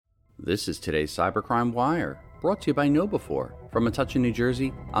This is today's Cybercrime Wire, brought to you by KnowBe4. From Metuchen, New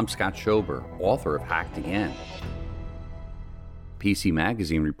Jersey, I'm Scott Schober, author of Hacked Again. PC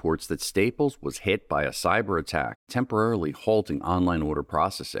Magazine reports that Staples was hit by a cyber attack, temporarily halting online order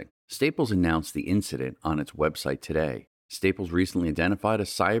processing. Staples announced the incident on its website today. Staples recently identified a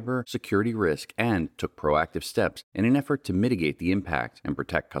cyber security risk and took proactive steps in an effort to mitigate the impact and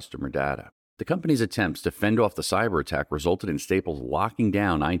protect customer data. The company's attempts to fend off the cyber attack resulted in Staples locking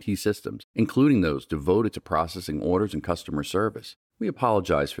down IT systems, including those devoted to processing orders and customer service. We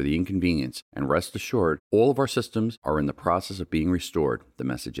apologize for the inconvenience, and rest assured, all of our systems are in the process of being restored, the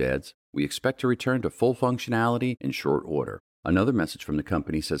message adds. We expect to return to full functionality in short order. Another message from the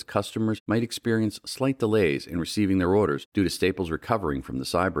company says customers might experience slight delays in receiving their orders due to Staples recovering from the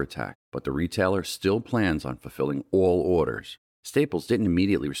cyber attack, but the retailer still plans on fulfilling all orders. Staples didn't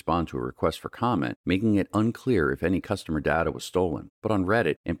immediately respond to a request for comment, making it unclear if any customer data was stolen. But on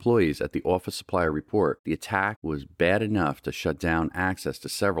Reddit, employees at the Office Supplier report the attack was bad enough to shut down access to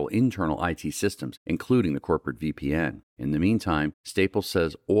several internal IT systems, including the corporate VPN. In the meantime, Staples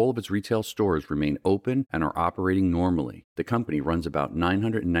says all of its retail stores remain open and are operating normally. The company runs about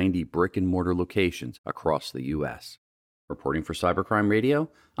 990 brick-and-mortar locations across the U.S. Reporting for Cybercrime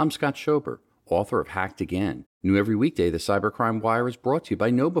Radio, I'm Scott Schober, author of Hacked Again. New every weekday, the Cybercrime Wire is brought to you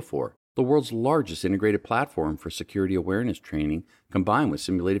by KnowBe4, the world's largest integrated platform for security awareness training combined with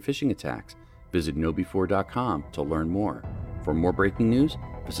simulated phishing attacks. Visit knowbe4.com to learn more. For more breaking news,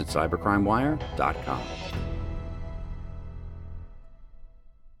 visit cybercrimewire.com.